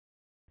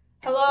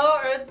Hello,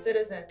 Earth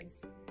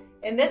citizens.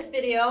 In this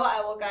video,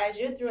 I will guide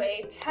you through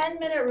a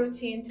 10-minute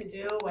routine to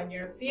do when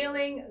you're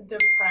feeling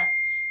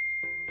depressed.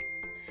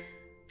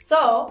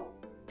 So,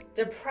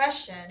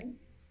 depression,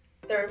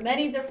 there are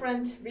many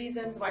different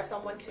reasons why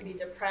someone can be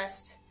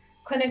depressed,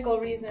 clinical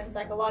reasons,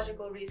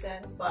 psychological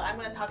reasons, but I'm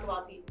going to talk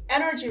about the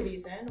energy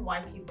reason why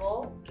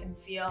people can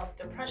feel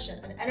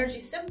depression, an energy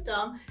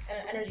symptom and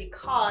an energy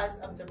cause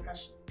of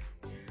depression.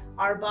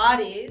 Our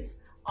bodies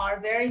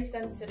are very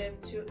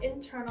sensitive to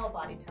internal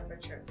body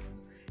temperatures.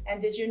 And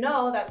did you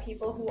know that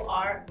people who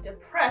are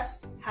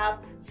depressed have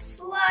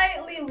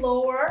slightly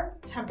lower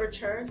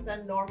temperatures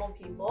than normal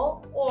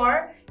people,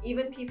 or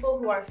even people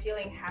who are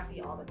feeling happy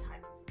all the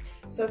time?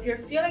 So if you're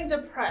feeling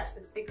depressed,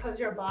 it's because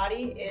your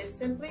body is,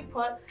 simply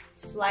put,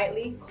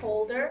 slightly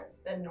colder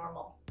than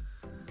normal.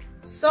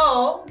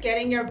 So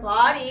getting your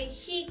body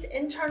heat,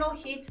 internal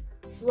heat,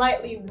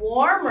 slightly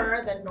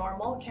warmer than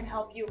normal can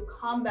help you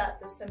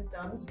combat the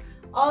symptoms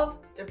of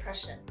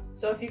depression.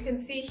 So if you can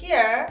see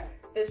here,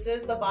 this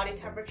is the body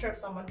temperature of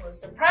someone who is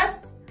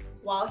depressed,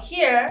 while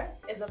here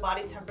is the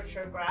body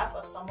temperature graph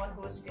of someone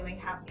who is feeling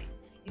happy.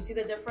 You see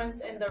the difference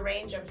in the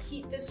range of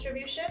heat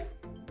distribution?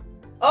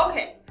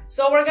 Okay,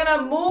 so we're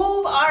gonna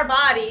move our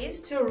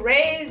bodies to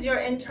raise your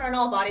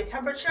internal body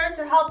temperature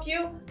to help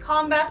you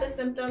combat the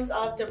symptoms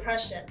of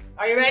depression.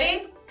 Are you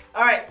ready?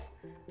 All right.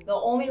 The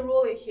only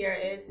rule here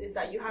is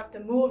that you have to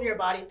move your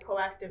body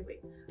proactively.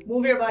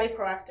 Move your body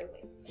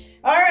proactively.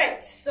 All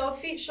right, so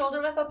feet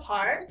shoulder width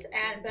apart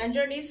and bend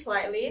your knees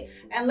slightly.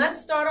 And let's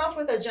start off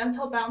with a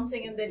gentle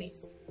bouncing in the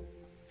knees.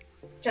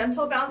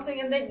 Gentle bouncing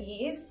in the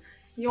knees.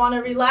 You want to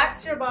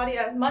relax your body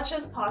as much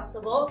as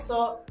possible.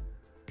 So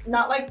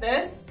not like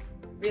this.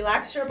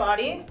 Relax your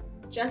body.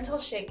 Gentle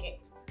shaking.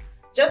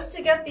 Just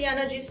to get the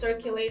energy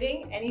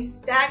circulating, any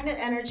stagnant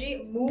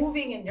energy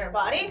moving in your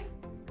body.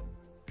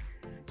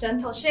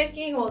 Gentle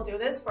shaking, we'll do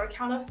this for a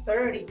count of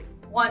 30.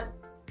 1,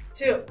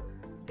 2,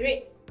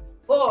 3,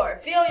 4.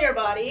 Feel your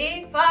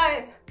body.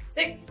 5,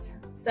 6,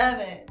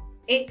 7,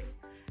 8,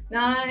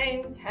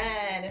 9,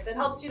 10. If it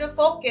helps you to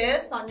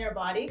focus on your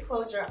body,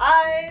 close your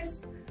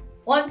eyes.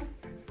 1,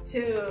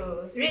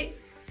 2, 3,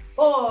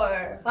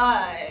 4,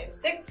 5,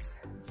 6,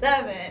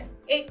 7,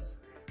 8,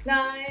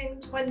 9,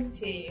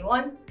 20.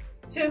 1,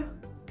 2,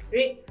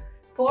 3,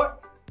 4,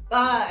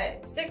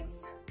 5,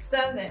 6,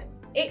 7,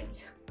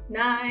 8,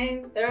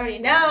 9, 30.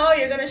 Now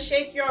you're gonna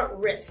shake your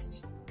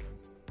wrist.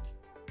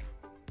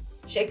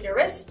 Shake your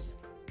wrist.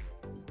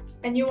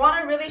 And you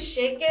wanna really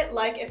shake it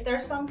like if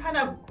there's some kind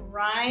of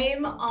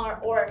grime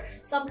or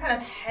some kind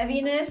of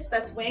heaviness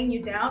that's weighing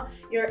you down,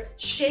 you're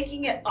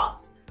shaking it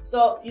off.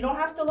 So you don't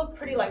have to look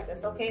pretty like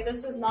this, okay?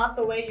 This is not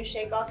the way you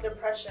shake off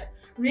depression.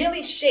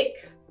 Really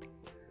shake.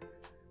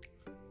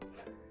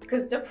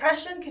 Because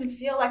depression can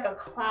feel like a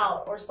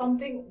cloud or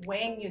something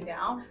weighing you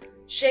down.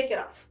 Shake it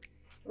off.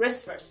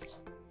 Wrist first.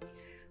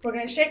 We're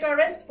gonna shake our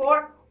wrist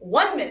for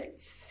 1 minute.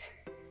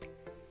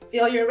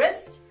 Feel your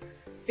wrist.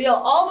 Feel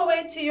all the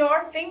way to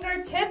your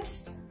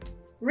fingertips.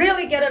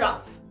 Really get it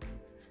off.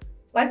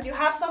 Like you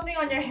have something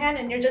on your hand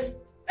and you're just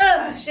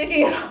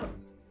shaking it off.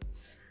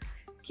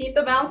 Keep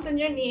the bounce in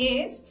your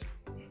knees.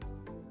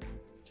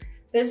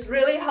 This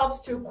really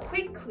helps to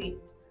quickly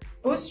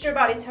boost your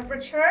body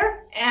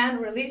temperature and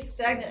release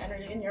stagnant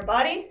energy in your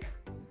body.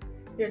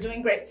 You're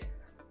doing great.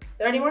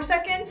 30 more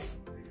seconds.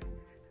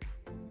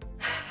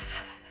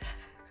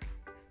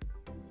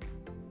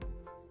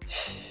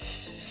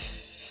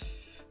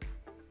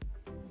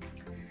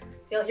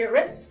 Feel your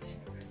wrist,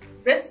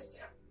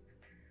 wrist.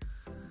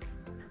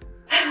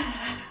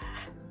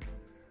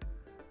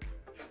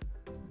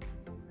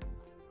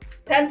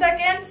 10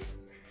 seconds.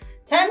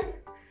 10,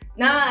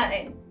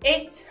 9,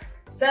 8,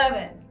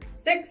 7,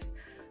 6,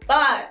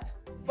 5,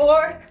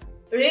 4,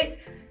 3,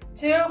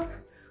 2,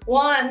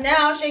 1.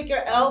 Now shake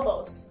your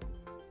elbows.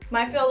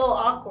 Might feel a little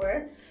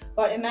awkward,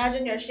 but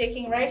imagine you're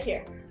shaking right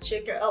here.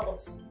 Shake your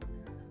elbows.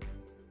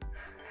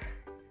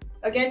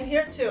 Again,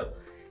 here too.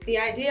 The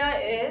idea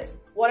is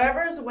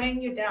whatever is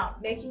weighing you down,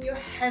 making you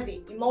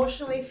heavy,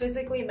 emotionally,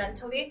 physically,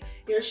 mentally,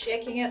 you're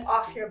shaking it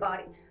off your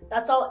body.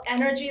 That's all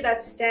energy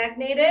that's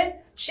stagnated.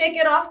 Shake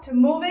it off to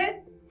move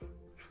it.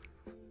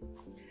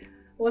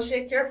 We'll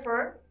shake here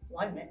for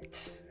 1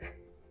 minute.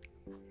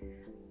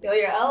 Feel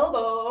your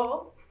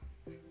elbow.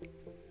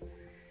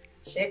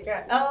 Shake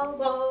your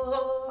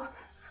elbow.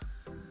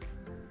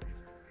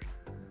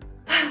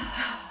 I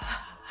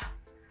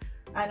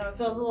know it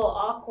feels a little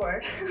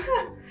awkward.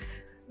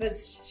 But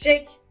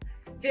shake.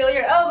 Feel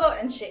your elbow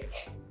and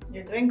shake.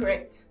 You're doing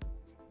great.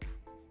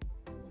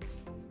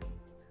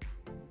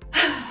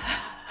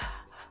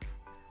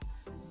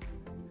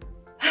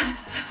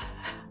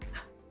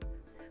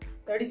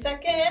 30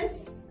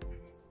 seconds.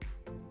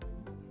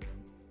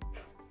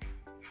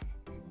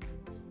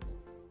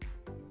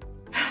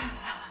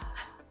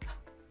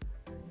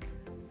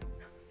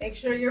 Make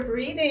sure you're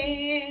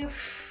breathing.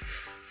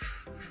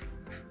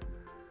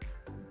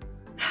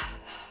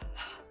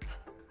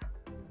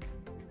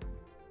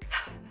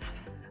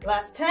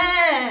 Last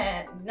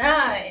 10,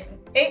 9,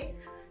 8,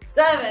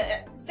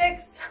 7,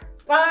 6,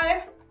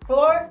 5,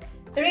 4,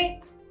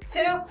 3,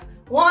 2,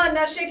 1.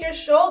 Now shake your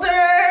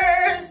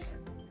shoulders.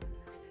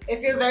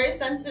 If you're very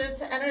sensitive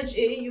to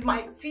energy, you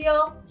might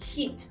feel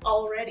heat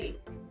already.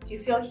 Do you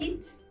feel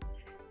heat?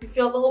 You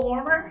feel a little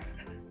warmer?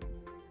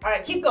 All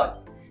right, keep going.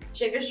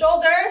 Shake your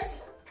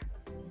shoulders.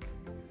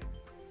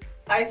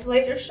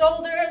 Isolate your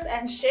shoulders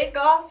and shake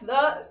off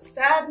the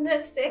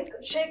sadness,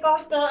 shake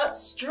off the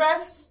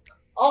stress,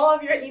 all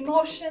of your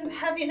emotions,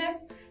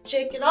 heaviness.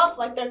 Shake it off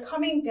like they're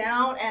coming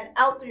down and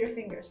out through your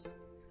fingers.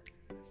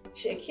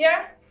 Shake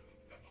here.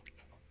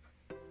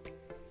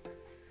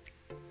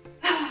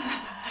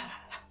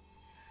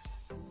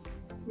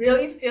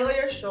 Really feel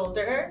your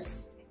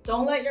shoulders.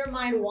 Don't let your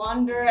mind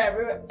wander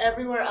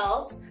everywhere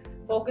else.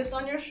 Focus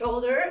on your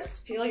shoulders.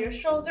 Feel your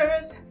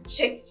shoulders.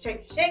 Shake,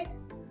 shake, shake.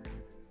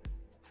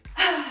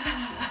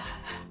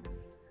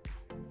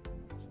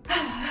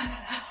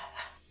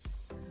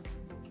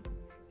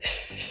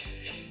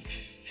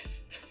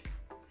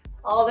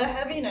 All the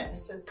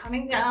heaviness is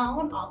coming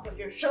down off of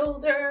your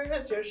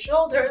shoulders. Your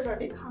shoulders are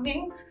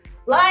becoming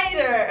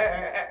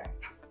lighter.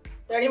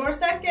 30 more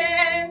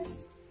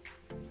seconds.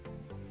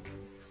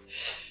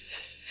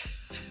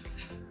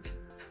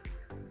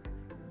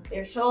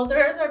 Your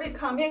shoulders are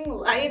becoming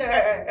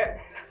lighter.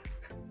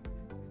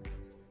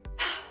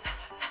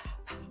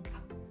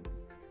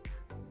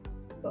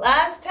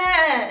 Last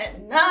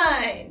 10,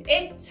 9,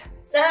 8,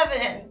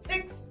 7,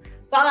 6,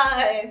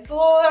 5,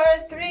 4,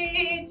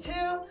 3, 2,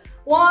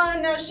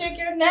 1. Now shake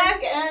your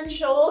neck and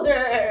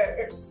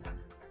shoulders.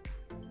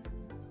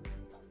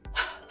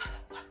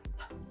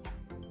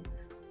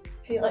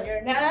 Feel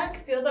your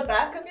neck, feel the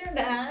back of your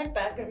neck,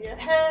 back of your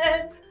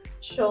head,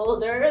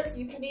 shoulders.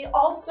 You can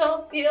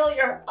also feel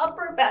your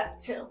upper back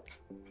too.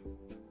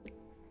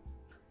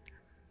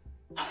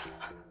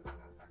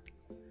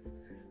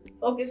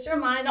 Focus your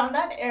mind on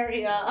that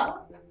area.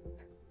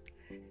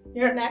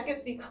 Your neck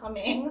is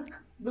becoming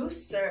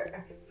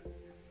looser.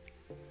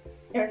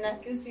 Your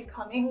neck is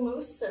becoming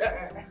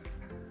looser.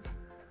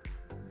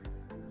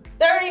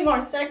 30 more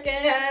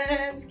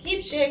seconds.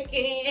 Keep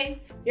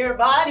shaking. Your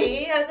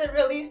body, as it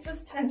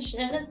releases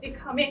tension, is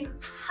becoming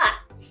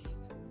hot.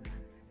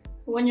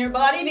 When your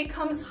body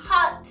becomes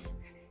hot,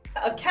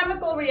 a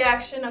chemical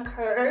reaction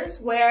occurs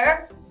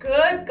where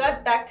good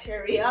gut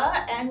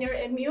bacteria and your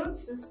immune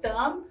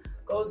system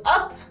goes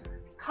up,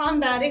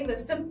 combating the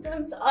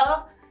symptoms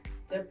of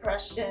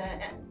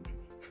depression.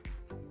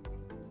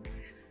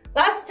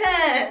 Last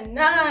 10,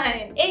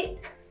 9, 8,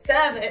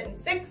 7,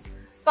 6,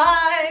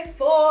 5,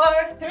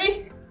 4,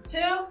 3, 2,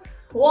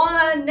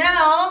 1.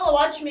 Now,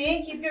 watch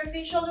me. Keep your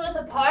feet shoulder width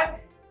apart.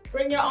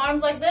 Bring your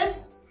arms like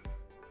this.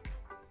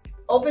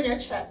 Open your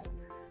chest.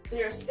 So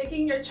you're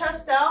sticking your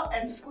chest out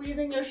and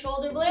squeezing your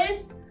shoulder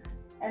blades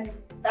and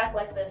back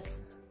like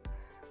this.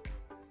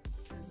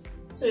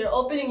 So you're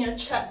opening your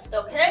chest,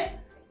 okay?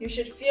 You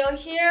should feel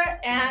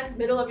here and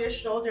middle of your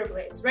shoulder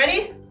blades.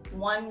 Ready?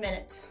 1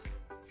 minute.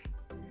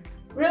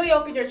 Really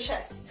open your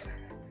chest.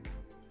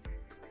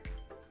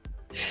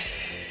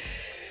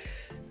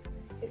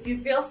 If you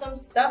feel some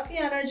stuffy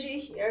energy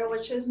here,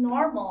 which is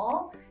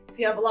normal, if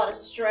you have a lot of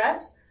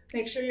stress,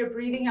 make sure you're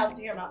breathing out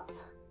through your mouth.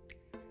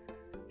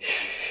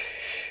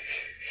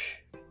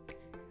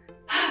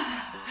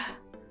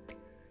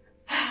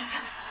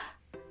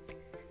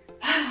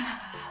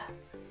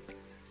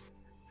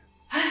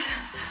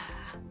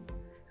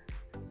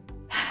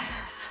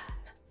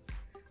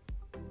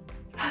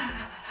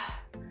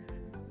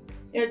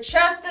 Your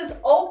chest is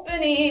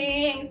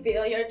opening.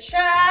 Feel your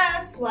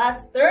chest.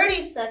 Last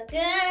 30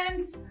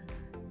 seconds.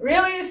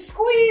 Really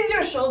squeeze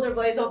your shoulder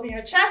blades, open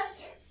your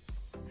chest.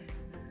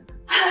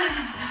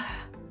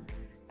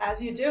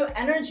 As you do,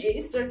 energy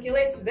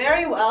circulates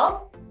very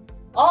well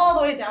all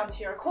the way down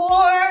to your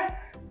core.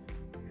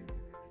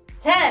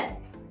 10,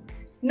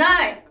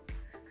 9,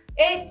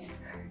 8,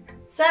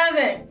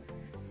 7,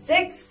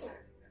 6,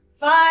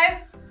 5,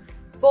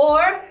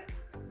 4,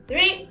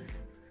 3,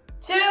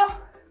 2,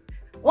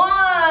 1.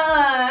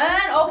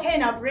 Okay,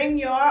 now bring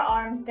your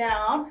arms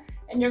down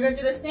and you're gonna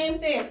do the same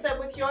thing except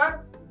with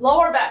your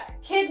lower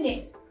back,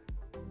 kidneys.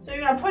 So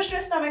you're gonna push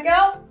your stomach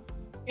out,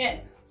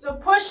 in. So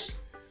push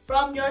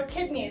from your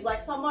kidneys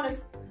like someone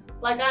is,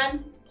 like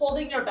I'm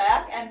holding your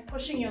back and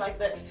pushing you like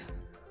this,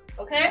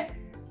 okay?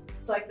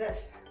 It's like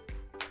this.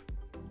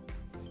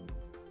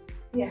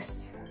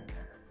 Yes.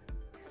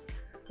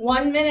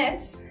 1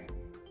 minute.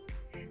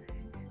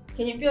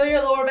 Can you feel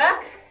your lower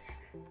back?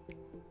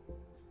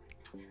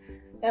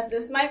 Yes,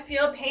 this might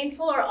feel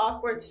painful or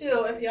awkward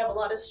too if you have a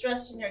lot of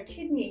stress in your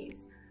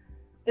kidneys.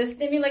 This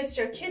stimulates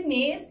your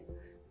kidneys,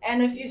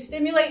 and if you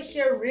stimulate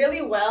here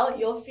really well,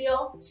 you'll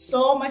feel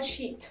so much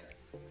heat.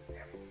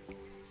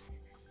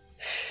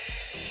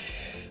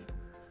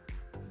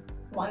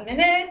 1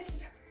 minute.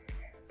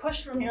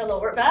 Push from your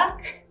lower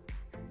back.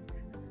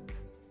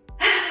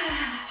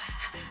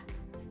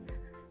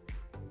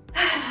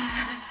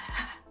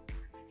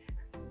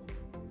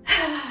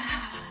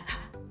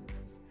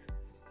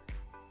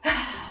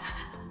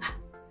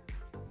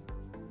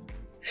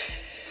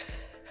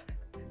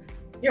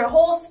 Your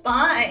whole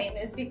spine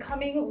is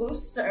becoming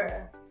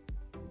looser.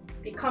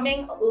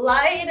 becoming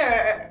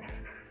lighter.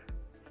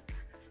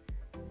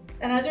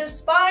 And as your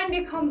spine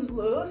becomes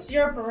loose,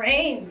 your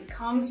brain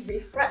becomes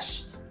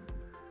refreshed.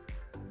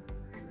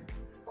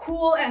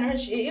 Cool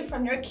energy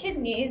from your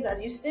kidneys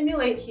as you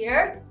stimulate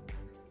here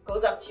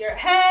goes up to your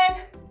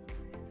head,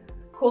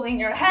 cooling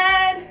your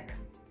head,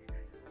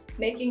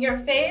 making your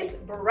face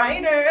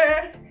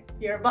brighter,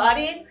 your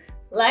body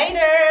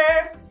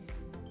lighter.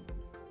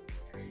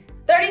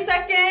 30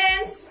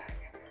 seconds.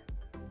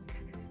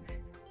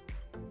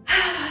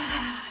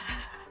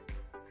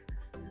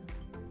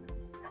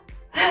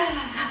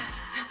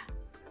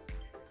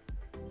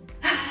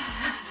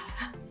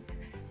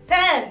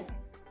 10,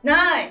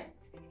 9,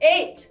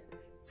 8,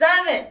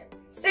 7,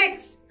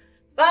 6,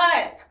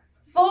 5,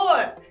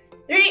 4,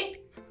 3,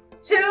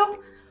 2,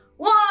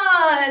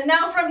 1.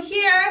 Now from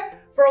here,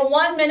 for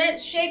 1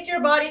 minute, shake your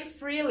body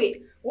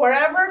freely.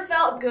 Wherever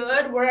felt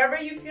good, wherever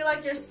you feel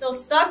like you're still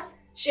stuck,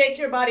 shake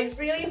your body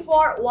freely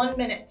for 1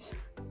 minute.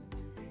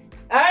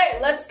 All right,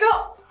 let's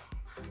go.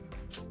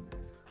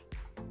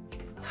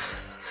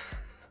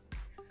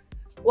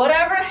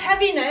 Whatever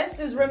heaviness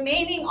is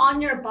remaining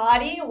on your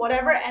body,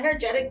 whatever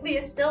energetically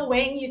is still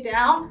weighing you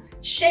down,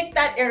 shake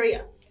that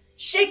area.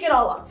 Shake it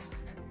all off.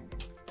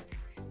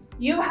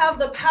 You have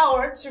the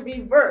power to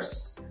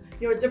reverse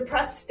your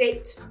depressed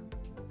state.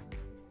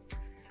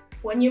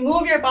 When you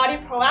move your body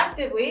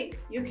proactively,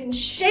 you can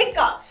shake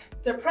off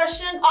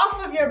depression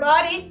off of your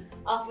body,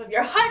 off of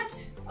your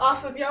heart,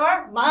 off of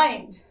your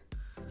mind.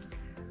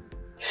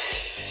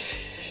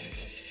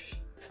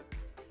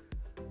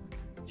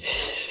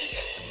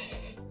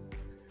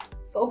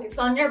 Focus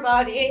on your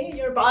body.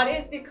 Your body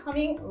is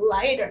becoming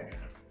lighter.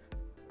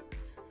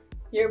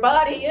 Your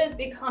body is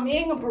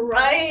becoming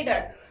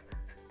brighter.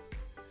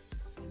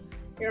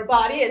 Your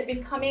body is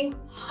becoming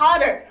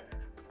hotter.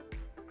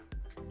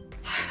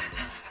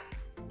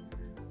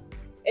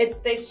 It's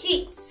the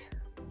heat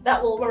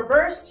that will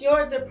reverse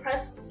your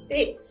depressed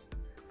state.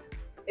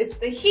 It's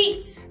the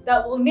heat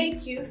that will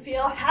make you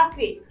feel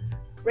happy.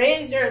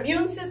 Raise your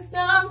immune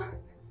system.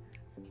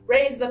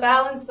 Raise the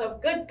balance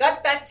of good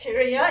gut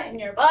bacteria in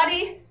your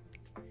body,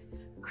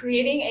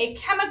 creating a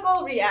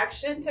chemical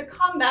reaction to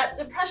combat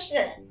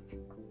depression.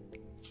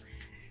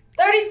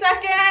 30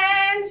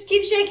 seconds,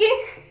 keep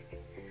shaking,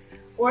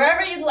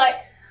 wherever you'd like.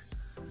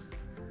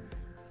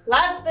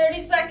 Last 30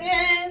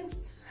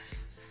 seconds.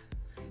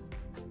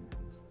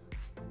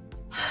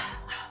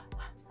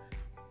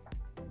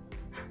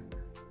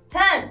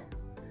 Ten,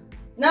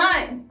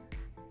 9,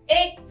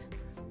 8,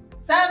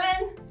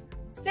 7,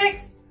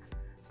 6,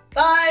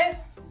 5,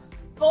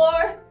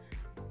 4,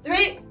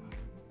 3,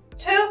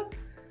 2,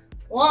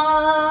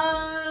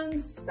 1.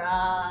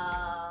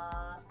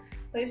 Stop.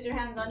 Place your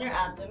hands on your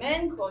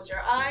abdomen, close your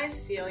eyes,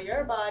 feel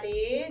your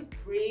body,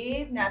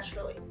 breathe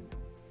naturally.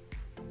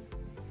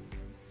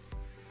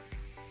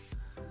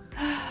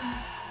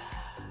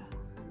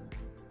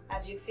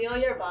 As you feel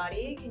your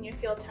body, can you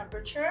feel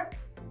temperature?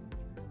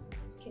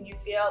 Can you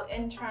feel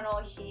internal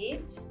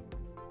heat?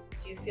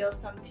 Do you feel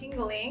some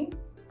tingling?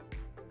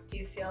 Do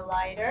you feel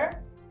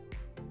lighter?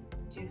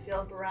 Do you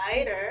feel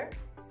brighter?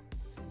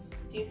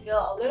 Do you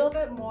feel a little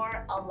bit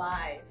more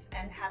alive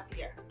and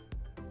happier?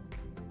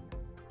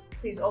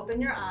 Please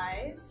open your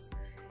eyes.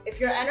 If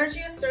your energy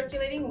is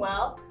circulating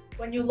well,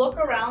 when you look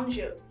around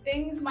you,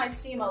 things might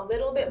seem a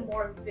little bit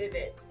more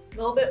vivid, a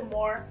little bit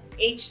more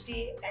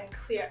HD and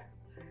clear.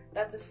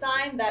 That's a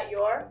sign that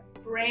your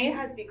brain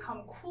has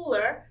become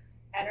cooler.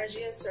 Energy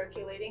is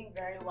circulating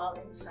very well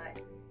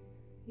inside.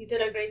 You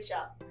did a great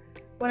job.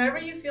 Whenever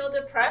you feel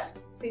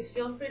depressed, please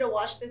feel free to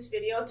watch this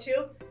video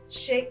to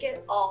shake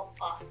it all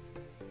off.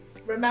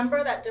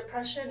 Remember that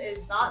depression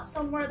is not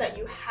somewhere that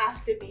you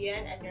have to be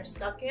in and you're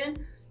stuck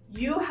in.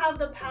 You have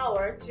the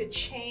power to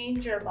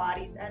change your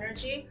body's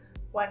energy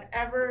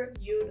whenever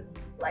you'd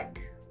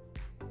like.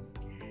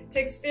 To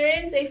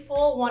experience a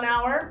full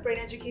 1-hour brain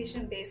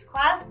education based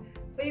class,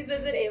 please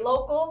visit a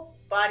local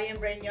body and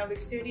brain yoga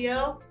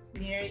studio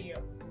near you.